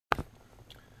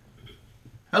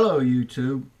Hello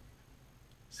YouTube,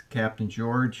 it's Captain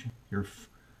George, your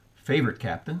favorite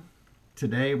captain.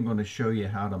 Today I'm going to show you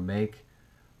how to make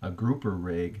a grouper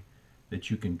rig that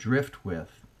you can drift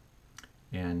with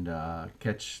and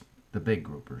catch the big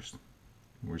groupers.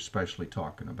 We're especially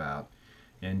talking about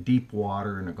in deep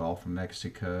water in the Gulf of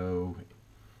Mexico,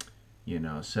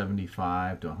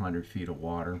 75 to 100 feet of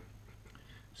water.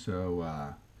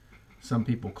 So some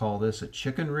people call this a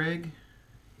chicken rig,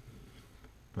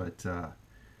 but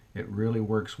it really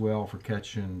works well for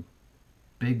catching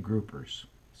big groupers.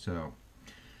 So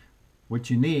what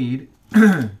you need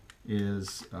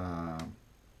is a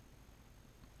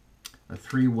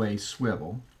three-way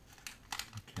swivel.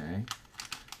 Okay,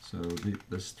 so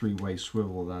this three-way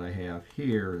swivel that I have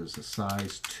here is a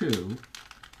size 2.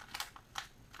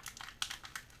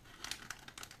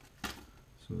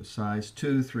 So a size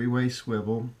 2 three-way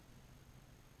swivel.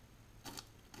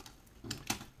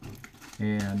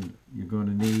 And you're going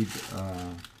to need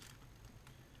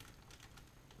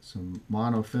some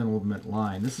monofilament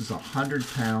line. This is a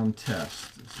 100-pound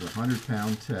test. This is a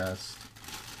 100-pound test.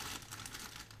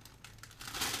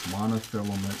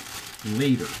 Monofilament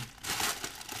leader.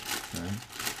 Okay,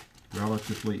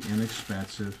 relatively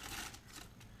inexpensive.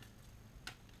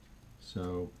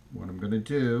 So what I'm going to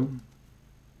do,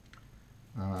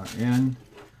 and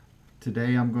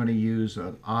today I'm going to use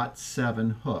an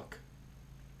 /7 hook,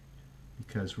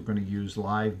 because we're going to use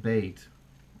live bait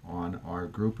on our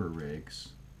grouper rigs.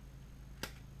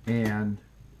 And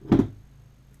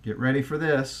get ready for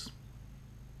this,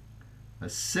 a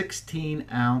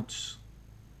 16-ounce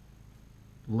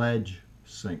ledge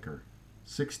sinker.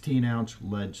 16-ounce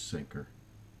ledge sinker.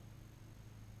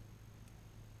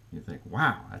 You think,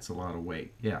 wow, that's a lot of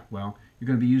weight. Yeah, well, you're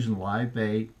going to be using live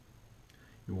bait.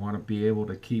 You want to be able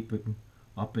to keep it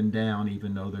up and down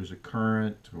even though there's a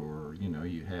current, or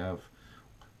you have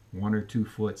 1 or 2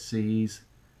 foot seas.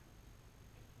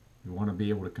 You want to be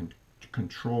able to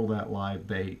control that live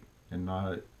bait and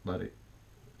not let it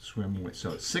swim away.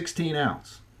 So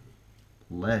 16-ounce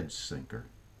ledge sinker.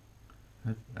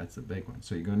 That's a big one.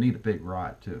 So you're going to need a big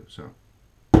rod too. So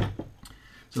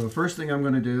the first thing I'm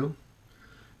going to do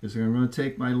is I'm going to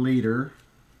take my leader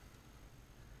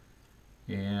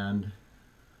and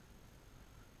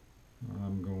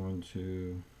I'm going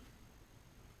to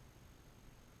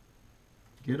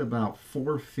get about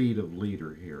 4 feet of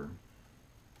leader here.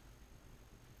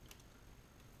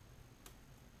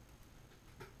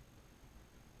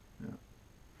 Yeah.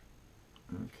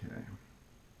 Okay.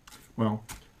 Well,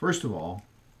 first of all,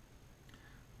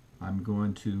 I'm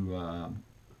going to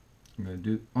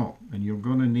do. Oh, and you're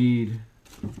going to need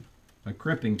a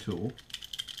crimping tool,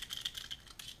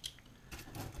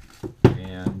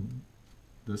 and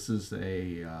this is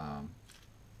a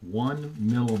 1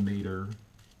 millimeter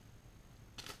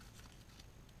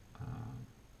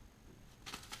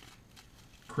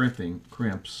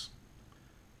crimps.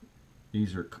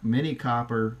 These are mini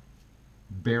copper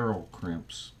barrel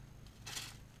crimps.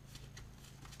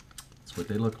 That's what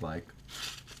they look like.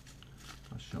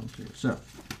 I'll show them to you. So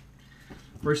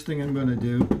first thing I'm going to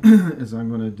do is I'm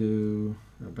going to do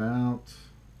about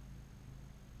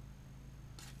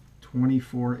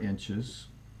 24 inches.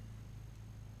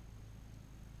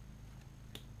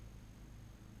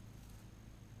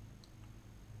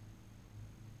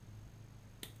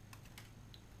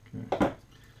 Okay,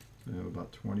 so I have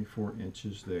about 24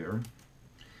 inches there.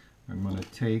 I'm going to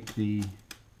take the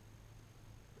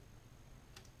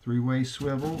three-way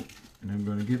swivel and I'm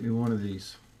going to get me one of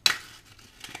these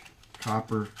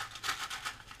copper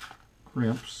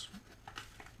crimps.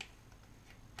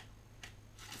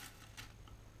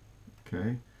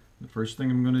 Okay, the first thing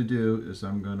I'm going to do is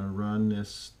I'm going to run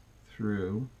this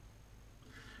through,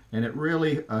 and it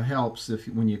really helps if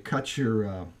when you cut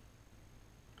your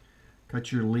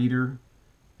leader,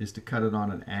 is to cut it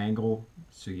on an angle.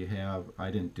 So you have,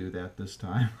 I didn't do that this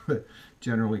time, but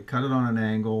generally cut it on an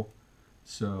angle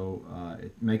so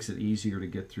it makes it easier to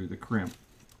get through the crimp.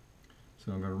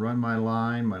 So I'm going to run my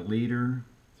line, my leader,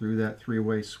 through that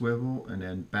three-way swivel and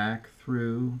then back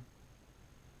through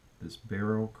this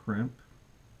barrel crimp.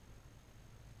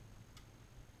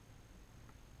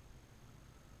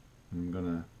 I'm going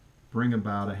to bring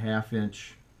about a 1/2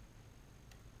 inch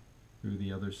through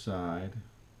the other side.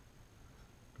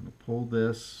 I'm going to pull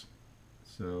this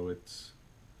so it's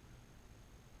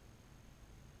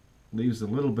leaves a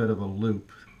little bit of a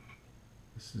loop.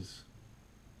 This is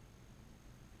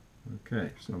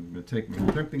okay. So I'm going to take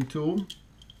my crimping tool.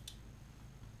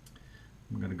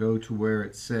 I'm going to go to where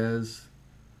it says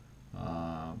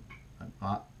a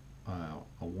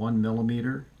 1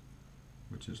 millimeter,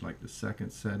 which is like the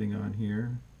second setting on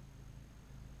here.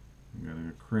 I'm going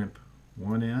to crimp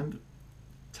one end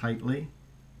tightly,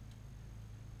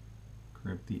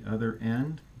 crimp the other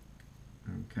end.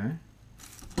 Okay,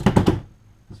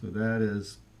 so that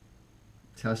is,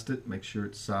 test it, make sure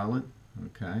it's solid.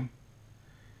 Okay,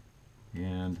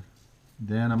 and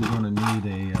then I'm going to need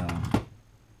a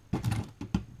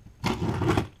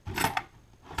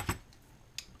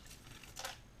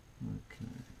okay,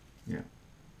 yeah.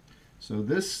 So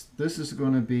this is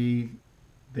going to be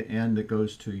the end that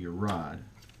goes to your rod.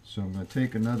 So I'm going to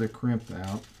take another crimp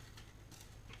out.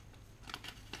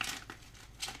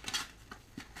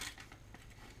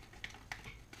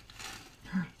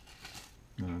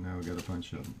 Oh, now I've got a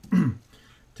bunch of them.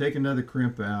 Take another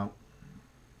crimp out.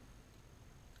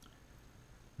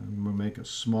 I'm going to make a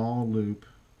small loop.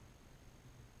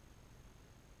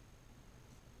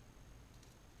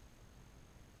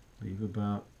 Leave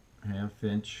about ½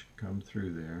 inch come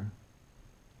through there.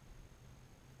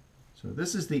 So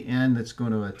this is the end that's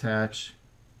going to attach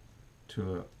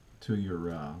to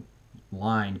your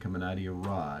line coming out of your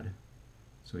rod.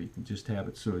 So you can just have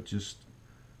it so it just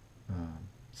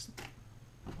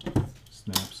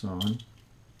snaps on.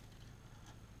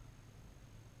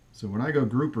 So when I go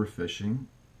grouper fishing,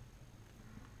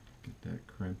 get that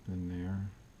crimp in there.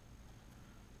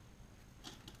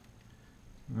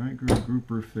 When I go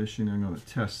grouper fishing, I'm going to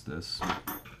test this.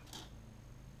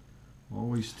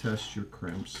 Always test your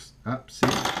crimps. See,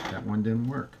 that one didn't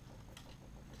work.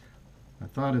 I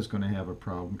thought I was going to have a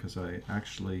problem because I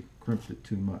actually crimped it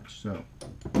too much. So,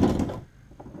 no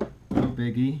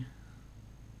biggie.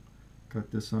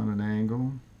 Cut this on an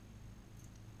angle.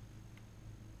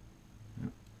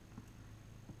 Yep.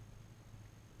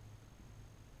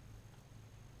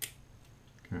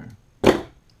 Okay.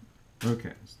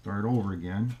 Okay, start over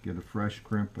again. Get a fresh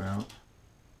crimp out.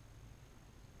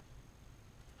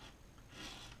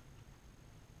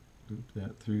 Loop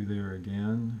that through there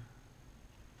again.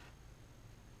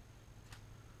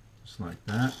 Just like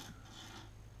that.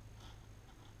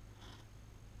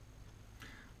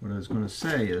 What I was going to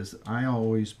say is I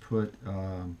always put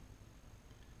on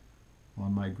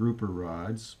my grouper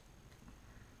rods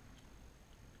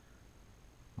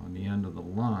on the end of the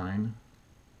line,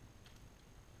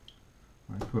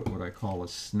 I put what I call a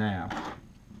snap,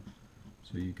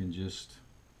 so you can just,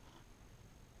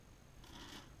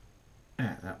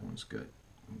 that one's good.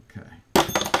 Okay,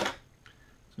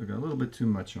 so I got a little bit too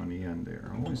much on the end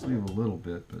there. I always leave a little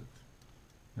bit, but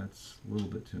that's a little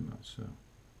bit too much. So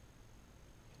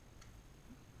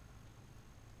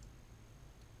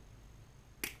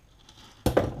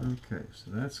okay,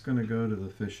 so that's going to go to the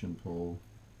fishing pole.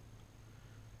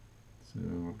 So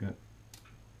I've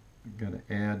got to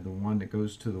add the one that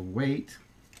goes to the weight.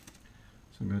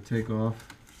 So I'm going to take off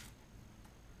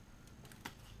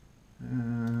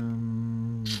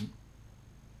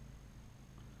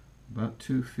about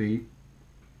 2 feet.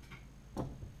 Cut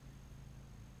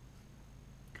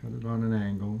it on an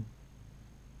angle.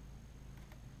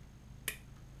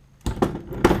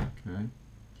 Okay.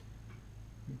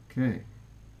 Okay.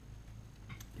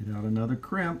 Get out another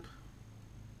crimp.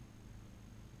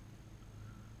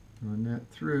 Run that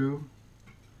through.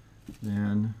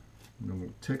 Then I'm going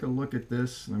to take a look at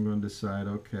this and I'm going to decide,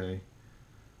 okay,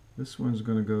 this one's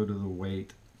going to go to the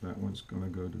weight, that one's going to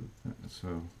go to the, so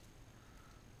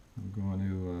I'm going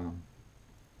to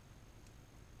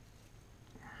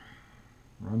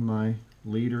run my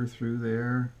leader through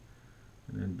there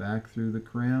and then back through the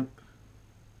crimp.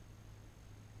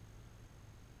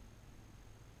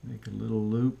 Make a little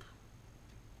loop,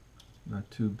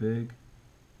 not too big.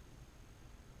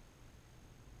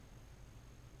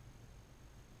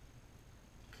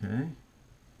 Okay,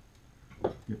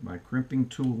 get my crimping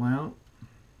tool out.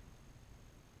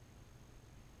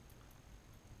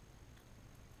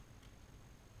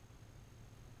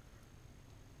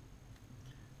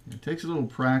 It takes a little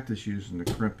practice using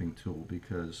the crimping tool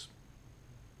because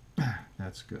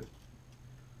that's good.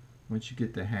 Once you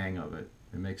get the hang of it,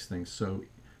 it makes things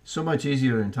so much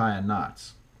easier than tying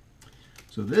knots.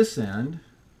 So this end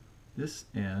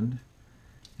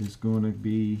is going to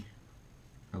be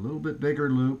a little bit bigger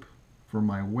loop for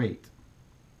my weight.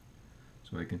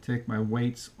 So I can take my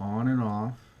weights on and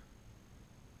off.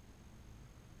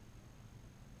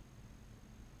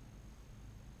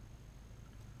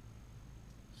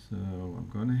 So I'm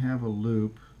going to have a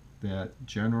loop that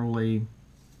generally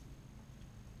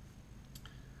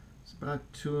it's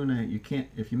about 2.5. You can't,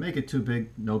 if you make it too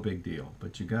big, no big deal,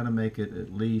 but you got to make it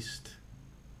at least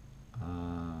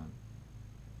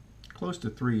close to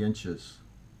 3 inches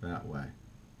that way.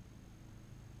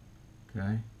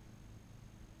 Okay.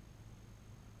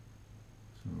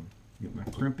 So get my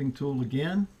crimping tool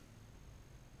again.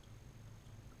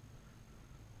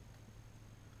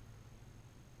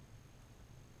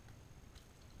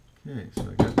 Okay, so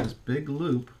I got this big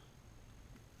loop.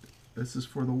 This is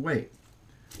for the weight.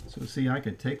 So see, I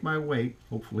can take my weight.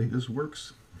 Hopefully this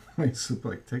works. So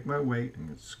I take my weight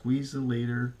and squeeze the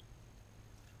leader,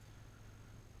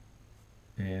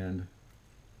 and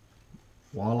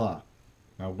voila,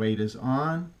 my weight is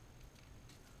on.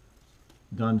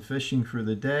 Done fishing for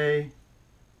the day.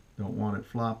 Don't want it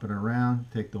flopping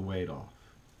around. Take the weight off.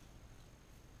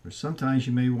 Or sometimes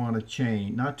you may want to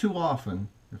chain, not too often,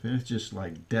 if it's just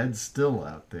like dead still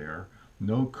out there,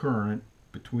 no current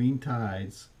between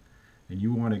tides, and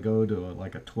you want to go to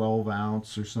like a 12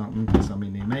 ounce or something, because I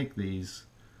mean they make these,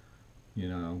 you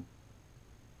know,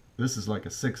 this is like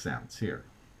a 6 ounce here.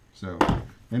 So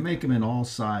they make them in all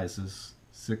sizes,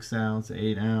 6 ounce,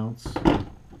 8 ounce.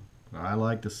 But I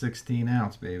like the 16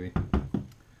 ounce, baby.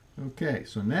 Okay,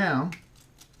 so now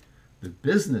the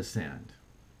business end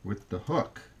with the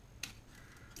hook.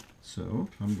 So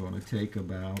I'm going to take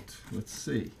about, let's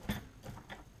see.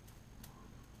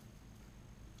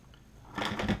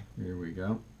 Here we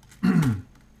go.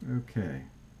 Okay.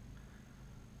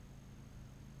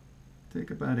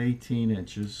 Take about 18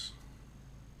 inches.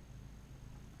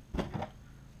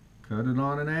 Cut it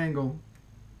on an angle.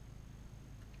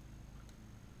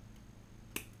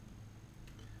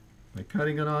 By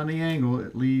cutting it on the angle,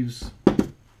 it leaves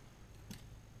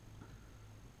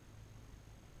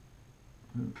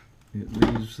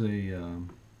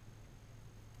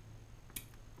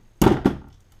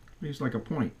leaves like a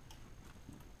point.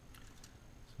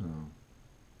 So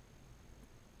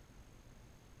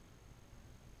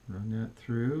run that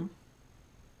through.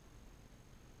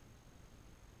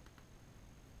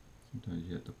 Sometimes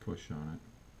you have to push on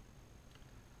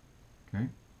it. Okay.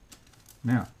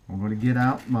 Now, I'm going to get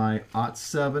out my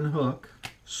 /7 hook,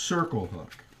 circle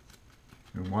hook.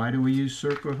 And why do we use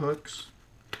circle hooks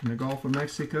in the Gulf of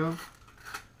Mexico?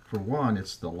 For one,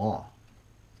 it's the law.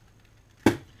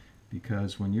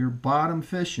 Because when you're bottom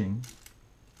fishing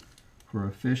for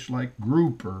a fish like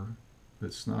grouper,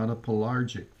 that's not a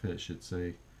pelagic fish, it's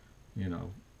a, you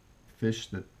know, fish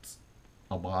that's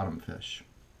a bottom fish,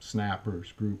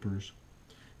 snappers, groupers,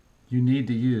 you need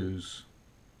to use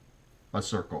a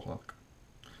circle hook.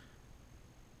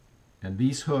 And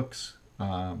these hooks,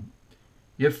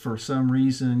 if for some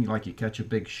reason, like you catch a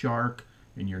big shark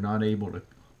and you're not able to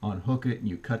unhook it and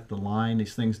you cut the line,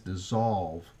 these things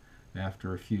dissolve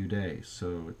after a few days.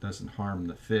 So it doesn't harm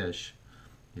the fish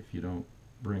if you don't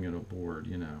bring it aboard,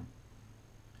 you know.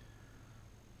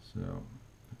 So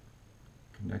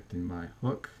connecting my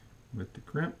hook with the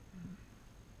crimp.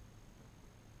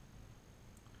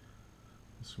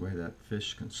 This way that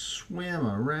fish can swim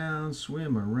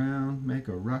around, make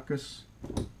a ruckus,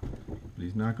 but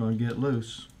he's not going to get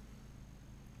loose.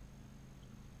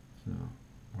 So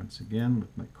once again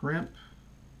with my crimp,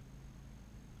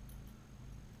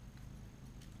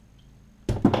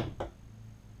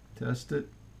 test it.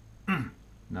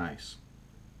 Nice.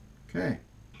 Okay,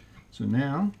 so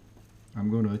now I'm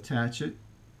going to attach it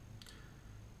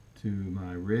to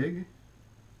my rig.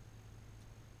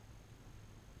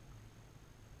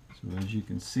 So as you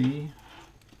can see,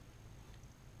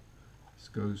 this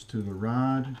goes to the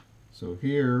rod. So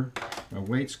here, my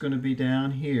weight's going to be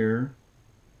down here.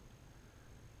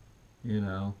 You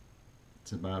know,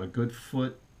 it's about a good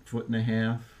foot, foot and a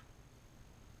half.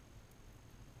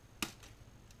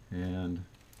 And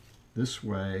this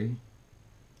way,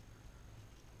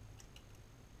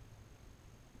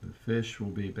 the fish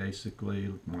will be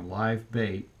basically my live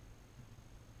bait.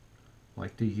 I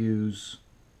like to use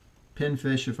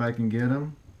pinfish if I can get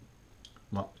them.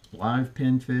 Live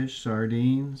pinfish,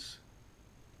 sardines.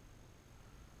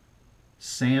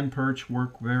 Sand perch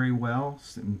work very well.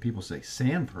 And people say,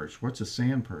 sand perch? What's a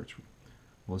sand perch?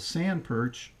 Well, a sand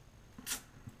perch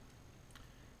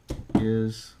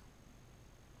is,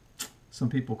 some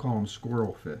people call them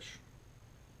squirrel fish.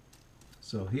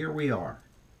 So here we are.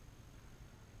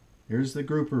 Here's the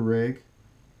grouper rig.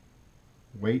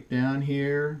 Weight down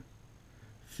here.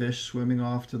 Fish swimming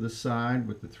off to the side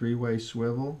with the three-way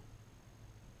swivel.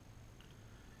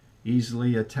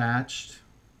 Easily attached.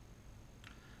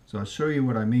 So I'll show you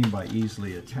what I mean by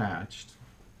easily attached.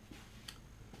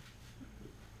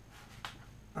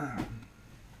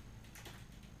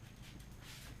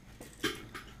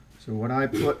 So what I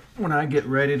put when I get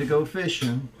ready to go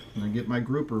fishing, and I get my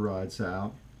grouper rods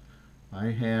out, I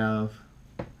have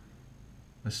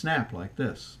a snap like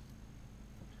this.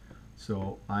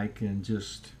 So I can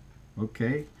just,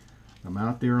 okay, I'm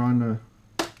out there on the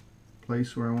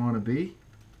place where I want to be.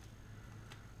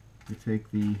 I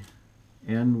take the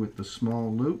end with the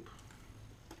small loop,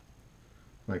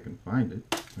 if I can find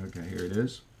it. Okay, here it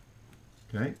is.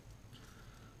 Okay,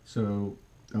 so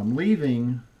I'm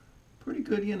leaving pretty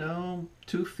good,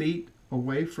 2 feet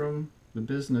away from the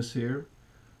business here.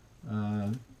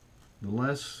 The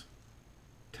less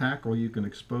tackle you can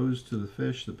expose to the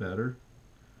fish, the better.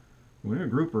 When a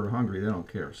grouper are hungry, they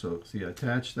don't care. So see, I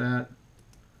attach that,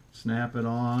 snap it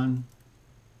on.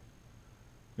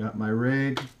 Got my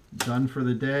rig done for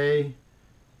the day.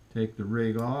 Take the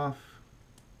rig off.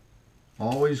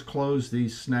 Always close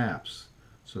these snaps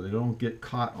so they don't get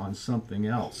caught on something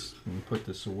else. Let me put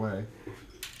this away.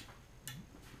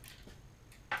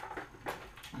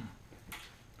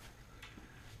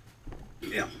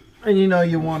 Yeah. And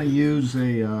you want to use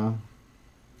a,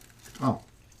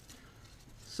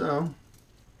 so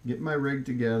get my rig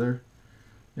together.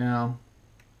 Now,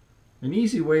 an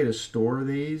easy way to store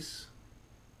these,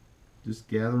 just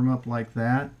gather them up like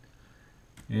that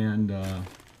and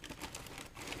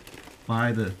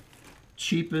buy the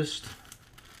cheapest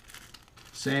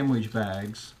sandwich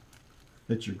bags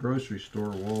at your grocery store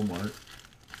or Walmart.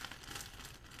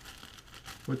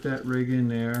 Put that rig in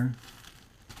there.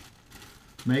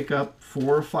 Make up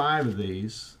 4 or 5 of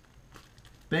these.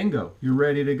 Bingo, you're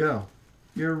ready to go.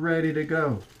 You're ready to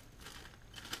go.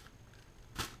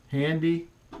 Handy.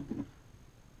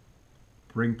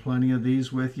 Bring plenty of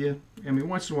these with you. I mean,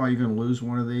 once in a while you're going to lose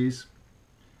one of these.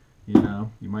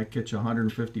 You might catch a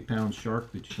 150-pound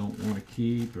shark that you don't want to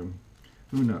keep, and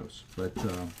who knows. But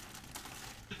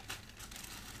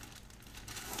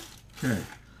okay,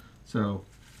 so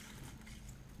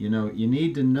you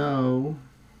need to know.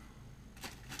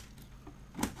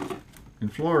 In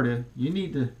Florida, you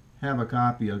need to have a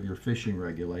copy of your fishing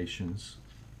regulations,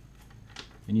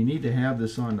 and you need to have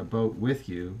this on the boat with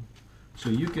you so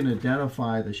you can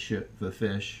identify the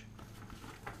fish.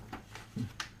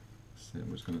 I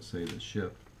was going to say the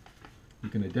ship. You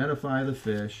can identify the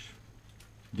fish,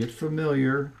 get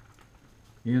familiar,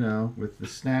 with the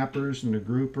snappers and the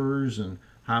groupers and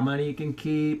how many you can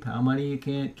keep, how many you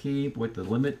can't keep, what the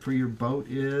limit for your boat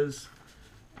is,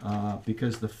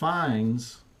 because the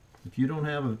fines, if you don't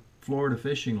have a Florida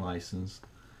fishing license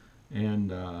and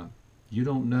you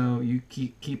don't know, you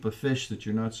keep a fish that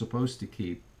you're not supposed to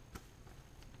keep,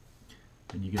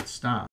 and you get stopped.